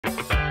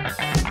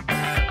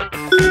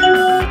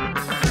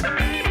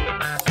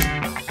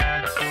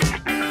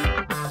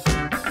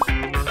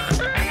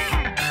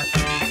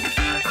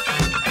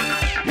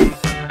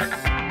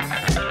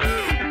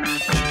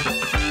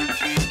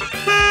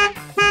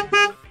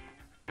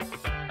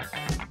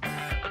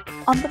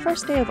On the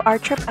first day of our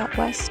trip out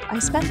west, I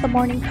spent the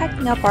morning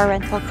packing up our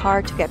rental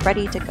car to get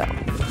ready to go.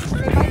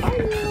 Say bye-bye,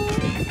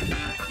 Neil.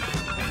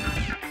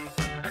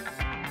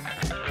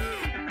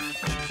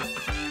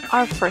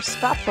 Our first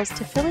stop was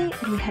to Philly,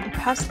 and we had to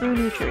pass through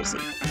New Jersey.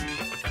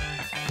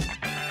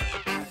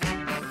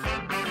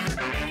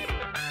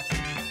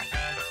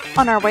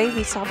 On our way,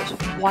 we saw this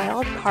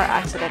wild car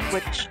accident,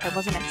 which I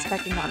wasn't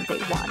expecting on day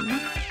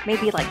 1.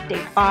 Maybe like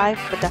day 5,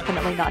 but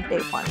definitely not day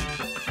 1.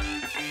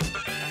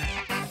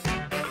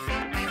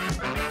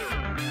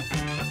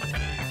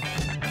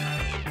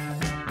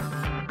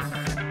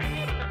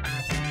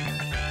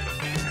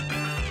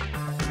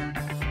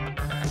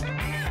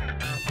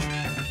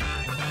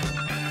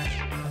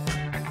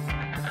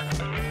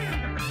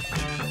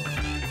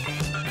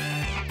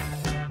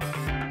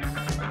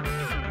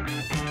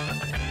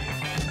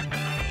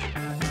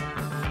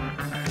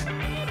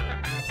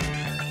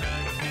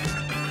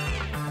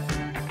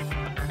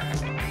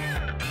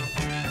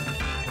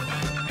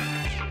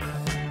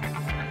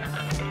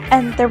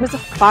 And there was a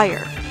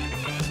fire.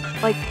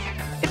 Like,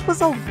 it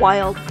was a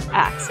wild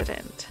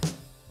accident.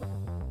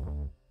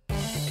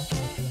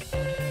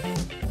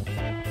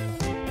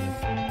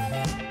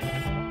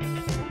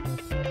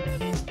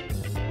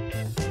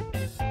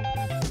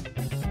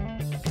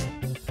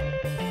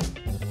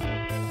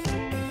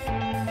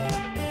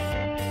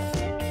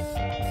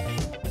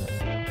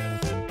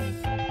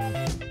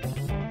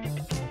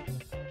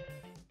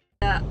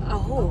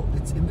 Oh,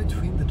 it's in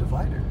between the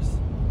dividers.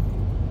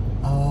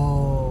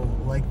 Oh,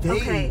 like they...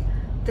 Okay,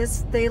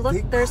 there's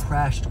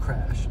crashed.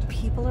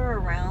 people are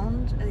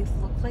around. They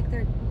look like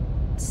they're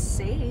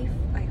safe,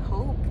 I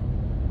hope.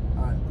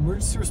 Alright,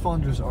 emergency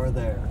responders are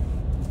there.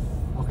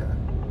 Okay.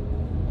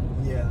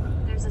 Yeah.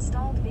 There's a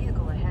stalled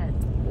vehicle ahead.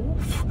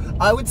 Oof.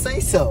 I would say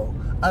so.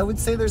 I would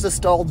say there's a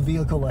stalled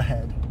vehicle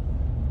ahead.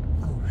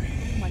 Oh,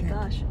 Oh my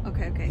gosh.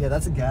 Okay. yeah,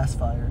 that's a gas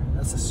fire.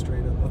 That's a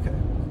straight up... Okay.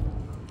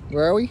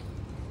 Where are we?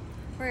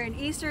 We're in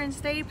Eastern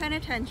State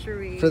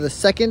Penitentiary. For the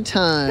second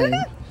time.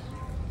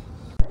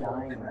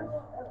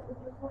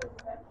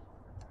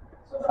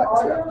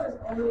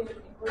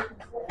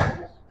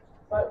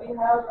 But we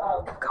have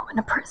Going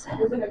to prison.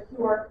 there's like a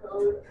QR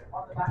code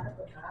on the back of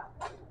the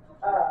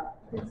map.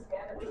 You can scan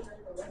it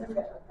and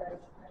get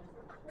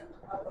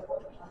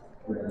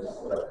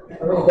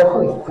I mean, it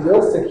definitely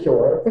feels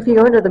secure. If you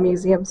go into the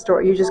museum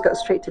store, you just go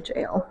straight to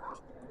jail.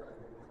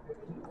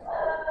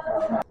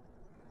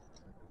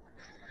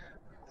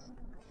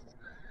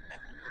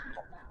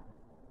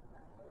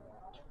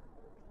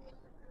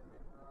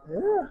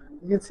 Yeah,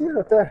 you can see it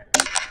up there.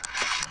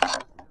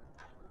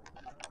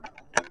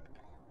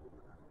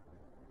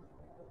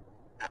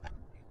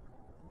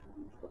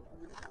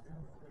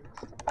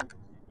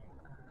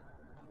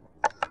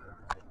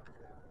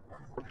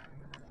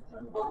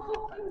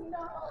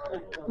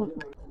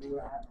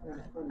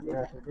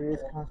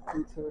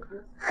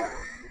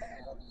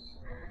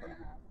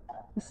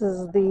 This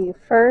is the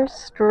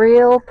first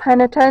real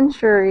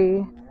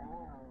penitentiary.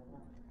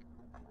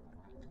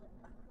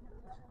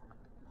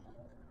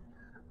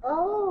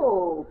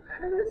 Oh,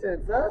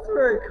 penitence, that's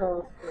where it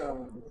comes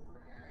from.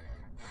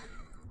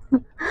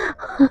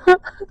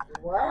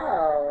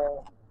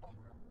 Wow.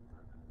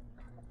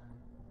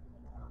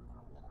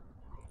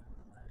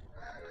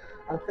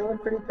 I'm feeling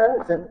pretty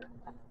penitent.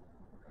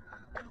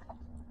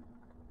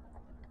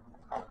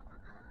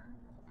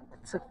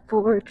 It's a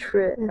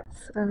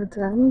fortress, a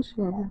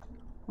dungeon.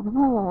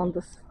 Oh,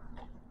 this.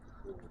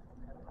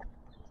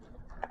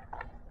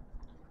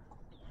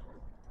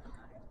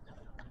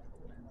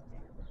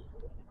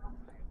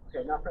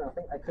 Okay, not for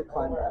nothing. I could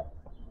climb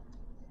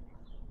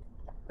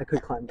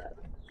that.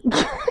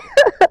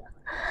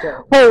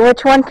 So, Wait,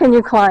 which one can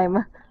you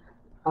climb?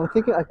 I'm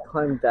thinking I could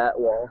climb that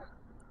wall.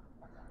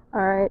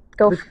 All right,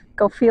 go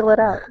feel it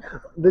out.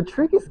 The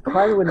trick is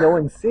climbing when no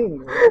one's seeing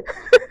you.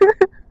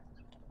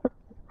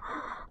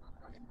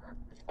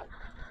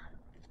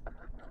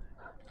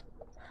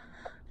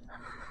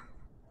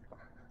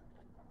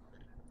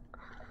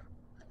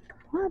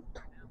 What?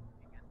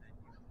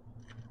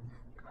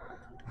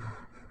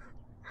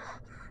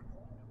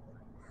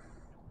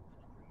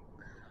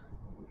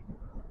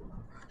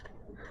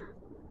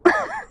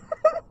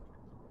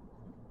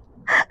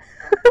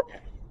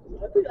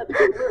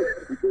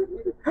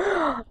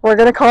 We're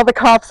gonna call the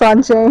cops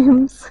on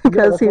James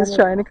because he's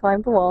trying to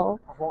climb the wall.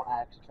 I won't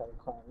actually try to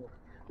climb it.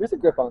 There's a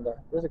grip on there.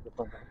 Let's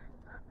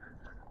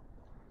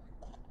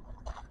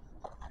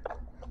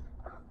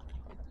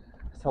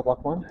tell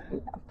block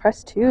 1.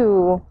 Press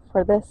 2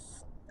 for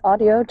this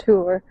audio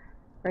tour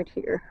right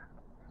here.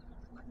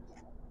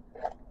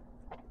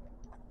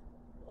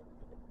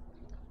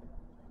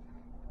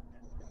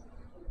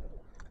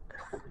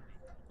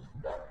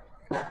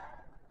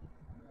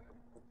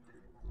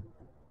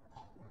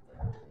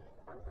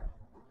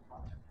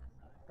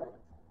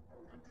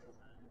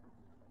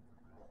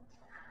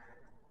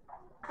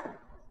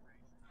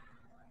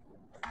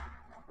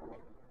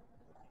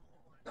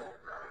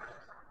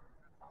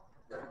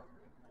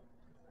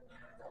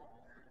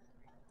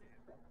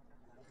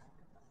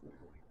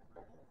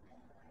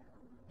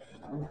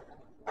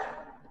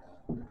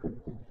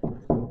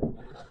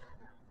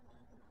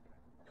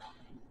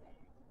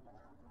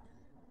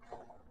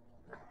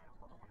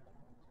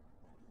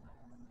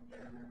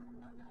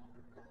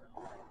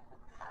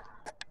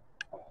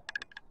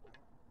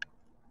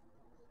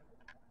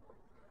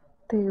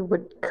 They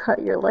would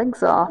cut your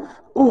legs off.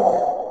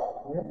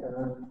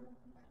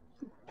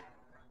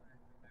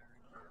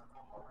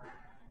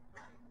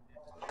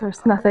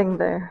 There's nothing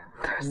there.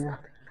 There's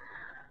nothing.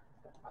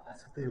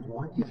 That's what they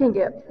want. You can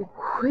get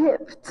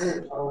whipped.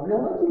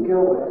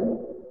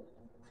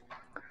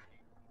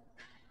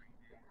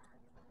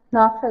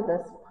 Not for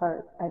this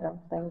part, I don't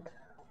think.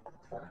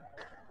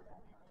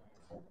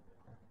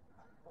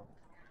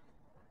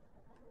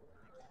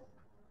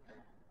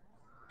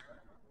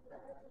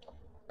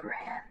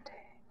 Brandy.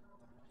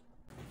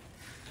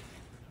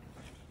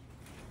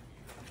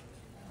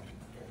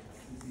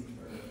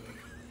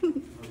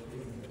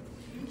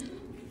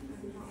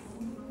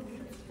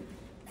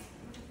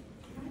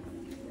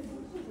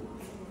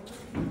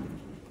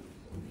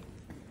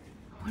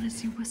 What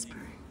is he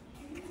whispering?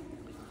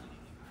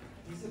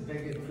 These are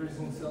big in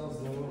prison cells.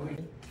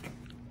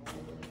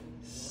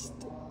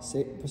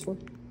 Say, press one.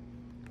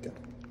 Go.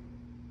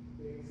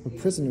 A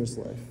prisoner's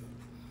life.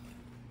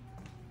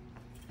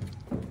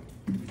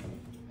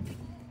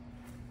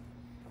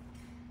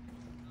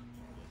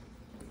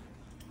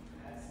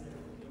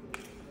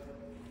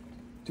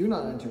 Do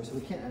not enter, so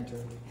we can't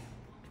enter.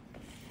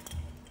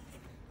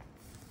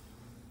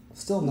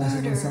 Still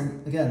nicer than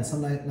some, again,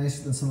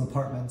 nicer than some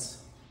apartments.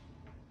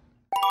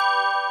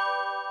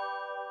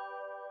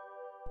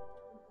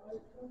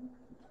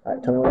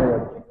 Alright, tell me when you're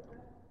ready.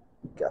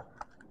 Go.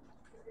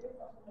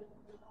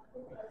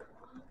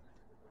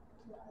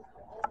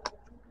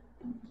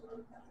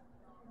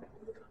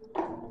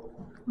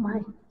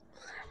 My.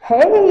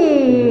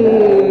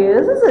 Hey,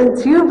 this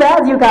isn't too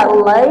bad. You got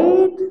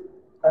light.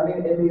 I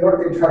mean, in New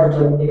York, they charge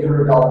like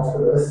 $800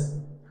 for this.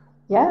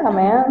 Yeah,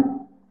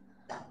 man.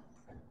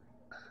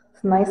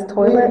 It's a nice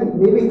toilet.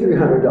 Maybe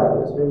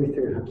 $300. Maybe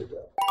 $300.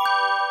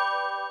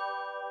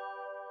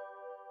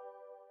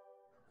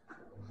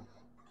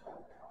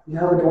 You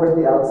have a door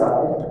to the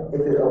outside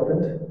if it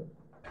opened.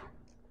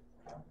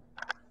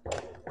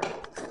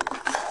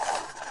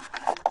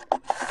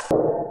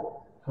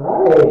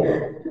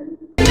 Hi.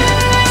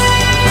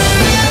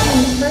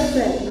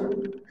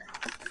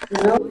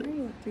 No.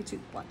 3, 2,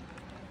 1.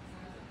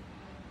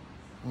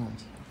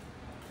 Right.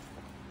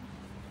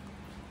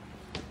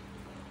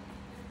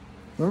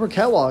 Remember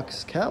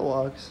catwalks.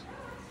 Catwalks.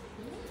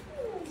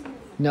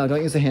 No,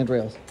 don't use the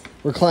handrails.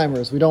 We're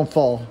climbers. We don't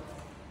fall.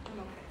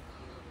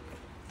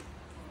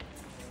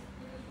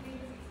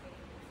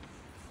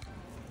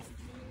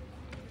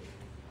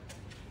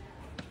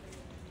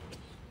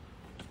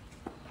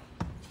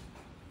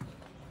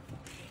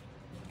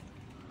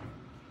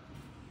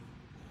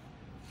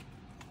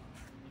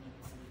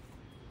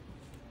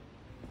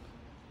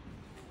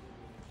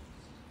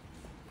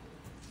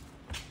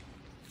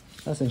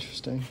 That's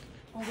interesting.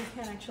 Well, we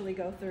can't actually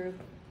go through.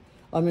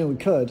 I mean, we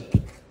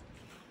could.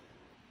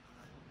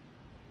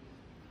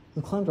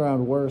 We climbed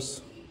around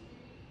worse.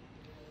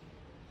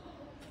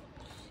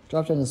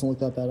 Drop down doesn't look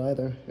that bad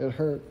either. It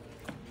hurt.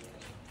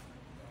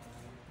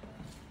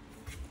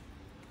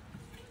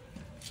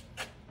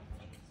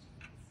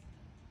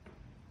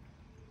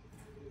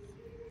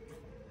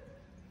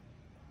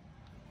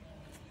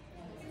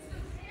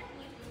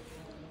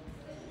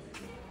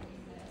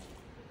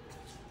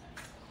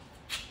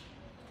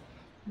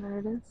 There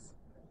it is.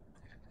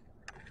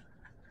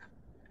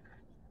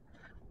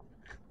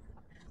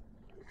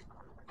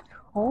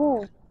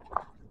 Oh.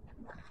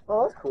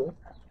 Oh, that's cool.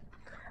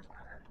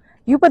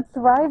 You would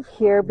thrive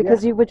here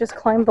because you would just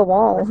climb the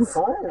walls. That's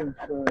fine.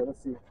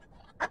 Let's see.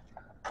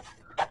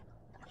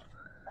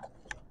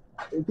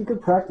 It'd be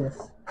good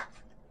practice.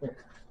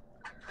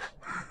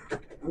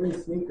 I'm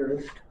in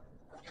sneakers.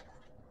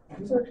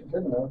 These are actually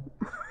good enough.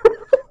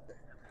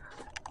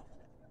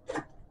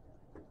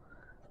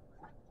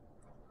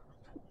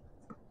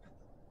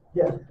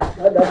 Yeah,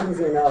 that's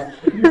easy enough.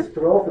 You just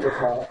throw for the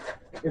top.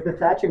 If the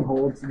thatching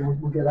holds,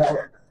 we'll get out.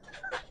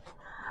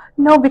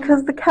 No,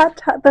 because the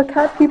cat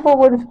people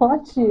would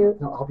watch you.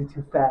 No, I'll be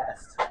too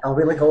fast. I'll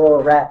be like a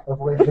little rat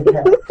avoiding the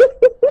cat.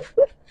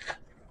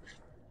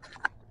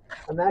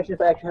 Imagine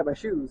if I actually had my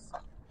shoes.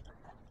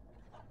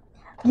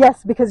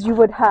 Yes, because you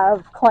would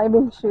have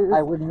climbing shoes.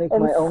 I would make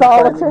and my own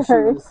climbing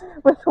solitary shoes.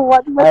 with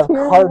what I have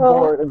material?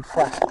 cardboard and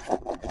plastic.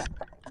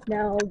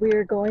 Now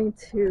we're going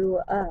to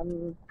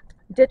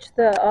ditch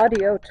the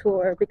audio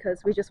tour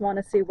because we just want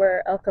to see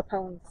where Al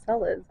Capone's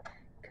cell is.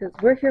 Because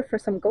we're here for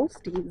some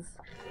ghosties.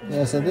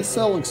 Yeah, so this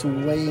cell looks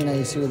way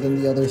nicer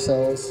than the other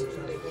cells.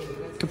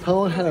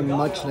 Capone had a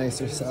much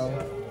nicer cell.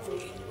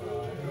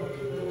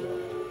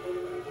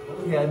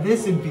 Yeah,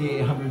 this would be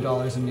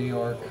 $800 in New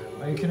York.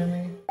 Are you kidding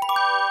me?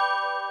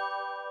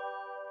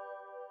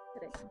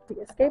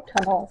 The escape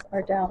tunnels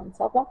are down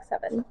cell block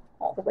 7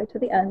 all the way to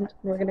the end.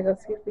 And we're going to go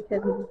see if we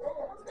can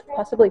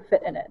possibly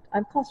fit in it.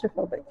 I'm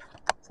claustrophobic,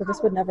 so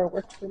this would never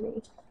work for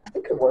me.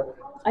 It could work.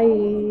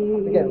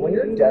 Again, when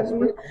you're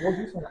desperate, we'll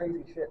do some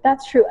crazy shit.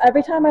 That's true.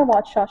 Every time I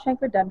watch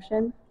Shawshank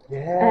Redemption,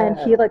 Yeah. and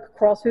he like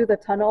crawls through the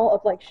tunnel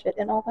of like shit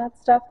and all that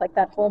stuff, like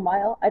that whole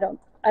mile, I don't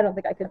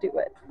think I could do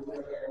it.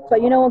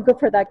 But you know what? Good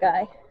for that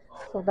guy.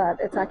 So that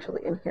it's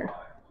actually in here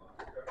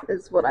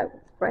is what I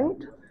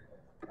right?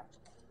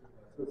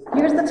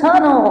 Here's the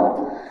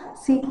tunnel.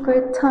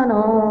 Secret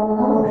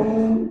tunnel.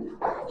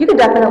 You could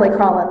definitely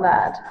crawl in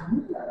that.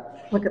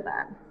 Look at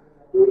that.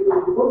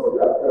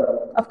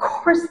 Of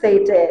course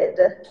they did.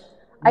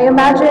 I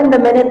imagine the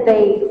minute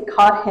they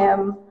caught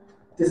him.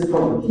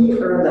 Disappointing. He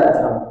earned that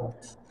tunnel.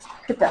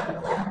 Could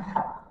definitely.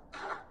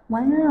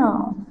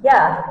 Wow.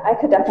 Yeah, I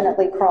could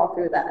definitely crawl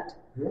through that.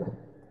 Yeah.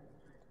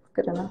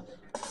 Good enough.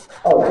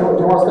 Oh,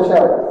 do you want to switch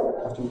out?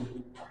 After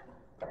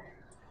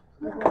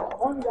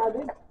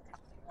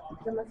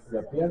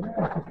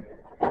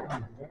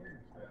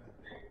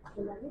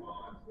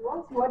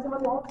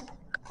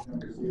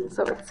you.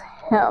 So it's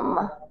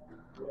him.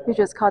 He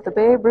just caught the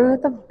Babe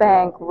Ruth of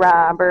bank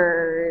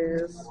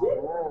robbers.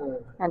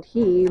 And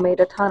he made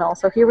a tunnel.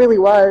 So he really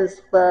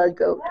was the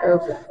goat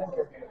of...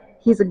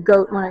 He's a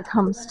goat when it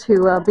comes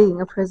to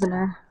being a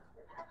prisoner.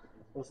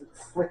 Was it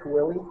Slick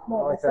Willie? I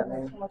like that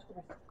name.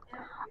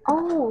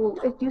 Oh,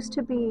 it used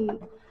to be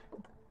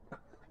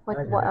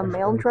like what, a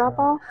mail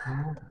drop-off?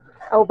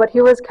 Oh, but he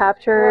was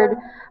captured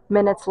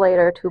minutes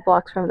later, 2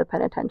 blocks from the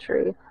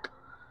penitentiary.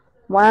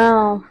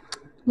 Wow.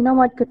 You know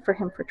what? Good for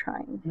him for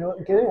trying. You know,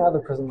 getting out of the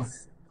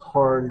prison's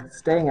hard.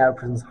 Staying out of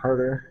prison's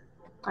harder.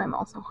 I'm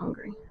also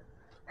hungry.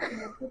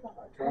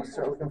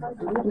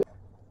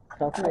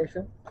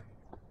 Confirmation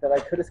that I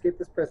could escape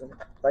this prison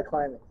by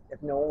climbing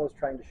if no one was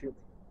trying to shoot me.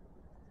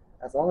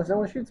 As long as no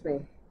one shoots me,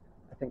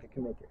 I think I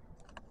can make it.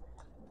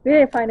 We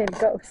didn't find any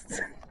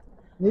ghosts.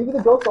 Maybe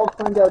the ghosts all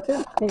climbed out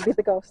too. Maybe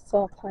the ghosts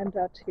all climbed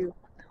out too.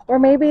 Or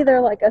maybe they're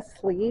like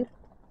asleep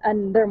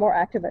and they're more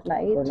active at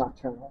night. They're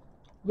nocturnal.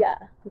 Yeah,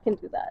 we can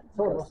do that.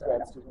 So are most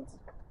grad students.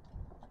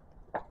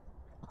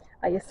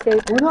 I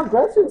escaped. We're not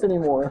grad students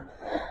anymore.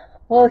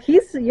 Well,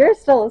 you're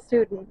still a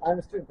student. I'm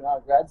a student, but not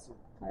a grad student.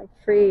 I'm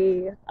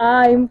free.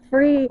 I'm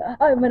free.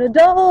 I'm an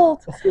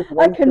adult.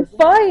 I can prison?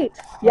 fight.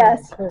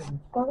 Yes.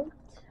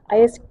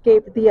 I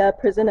escaped the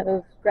prison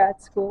of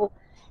grad school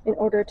in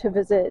order to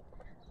visit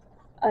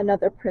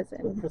another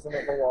prison. Prison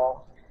of the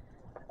law.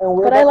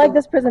 But I like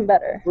this prison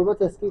better. We're about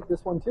to escape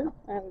this one too.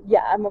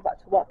 Yeah, I'm about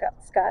to walk out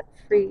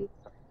scot-free,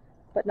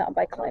 but not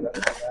by climbing.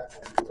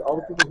 To all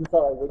the people who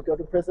thought I would go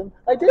to prison,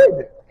 I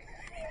did.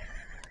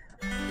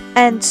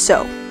 And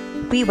so,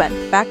 we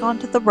went back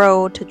onto the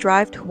road to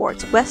drive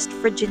towards West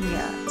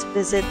Virginia to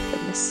visit the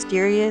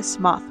mysterious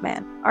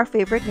Mothman, our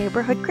favorite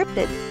neighborhood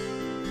cryptid.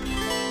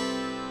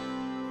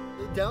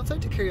 The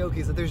downside to karaoke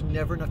is that there's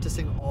never enough to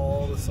sing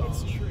all the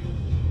songs. It's true.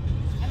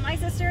 And my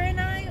sister and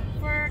I,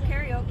 for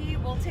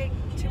karaoke, will take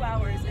 2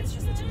 hours. It's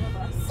just the 2 of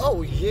us.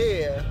 Oh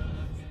yeah.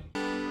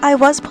 I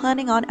was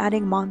planning on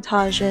adding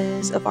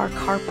montages of our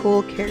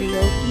carpool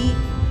karaoke,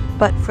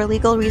 but for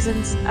legal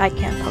reasons, I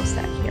can't post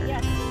that here.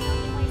 Yeah,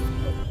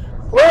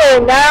 We're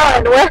now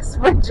in West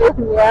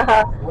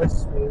Virginia.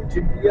 West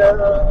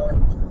Virginia.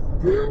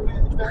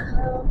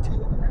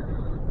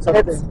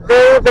 It's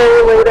very,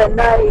 very late at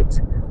night.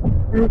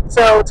 And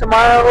so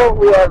tomorrow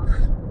we have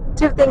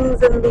 2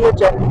 things in the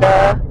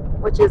agenda,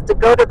 which is to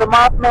go to the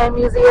Mothman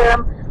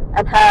Museum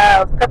and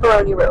have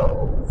pepperoni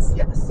rolls.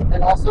 Yes,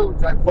 and also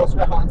drive closer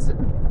to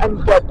Hanson.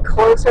 And get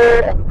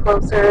closer and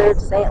closer to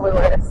St.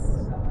 Louis.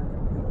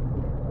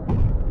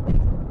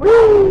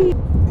 Whee!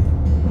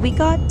 We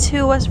got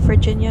to West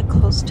Virginia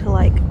close to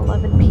like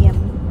 11 p.m.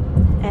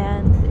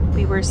 and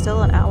we were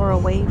still an hour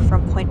away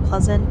from Point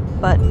Pleasant,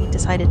 but we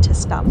decided to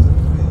stop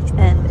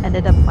and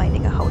ended up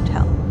finding a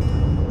hotel.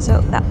 So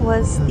that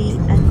was the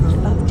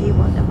end of day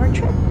 1 of our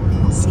trip.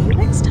 See you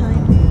next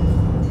time.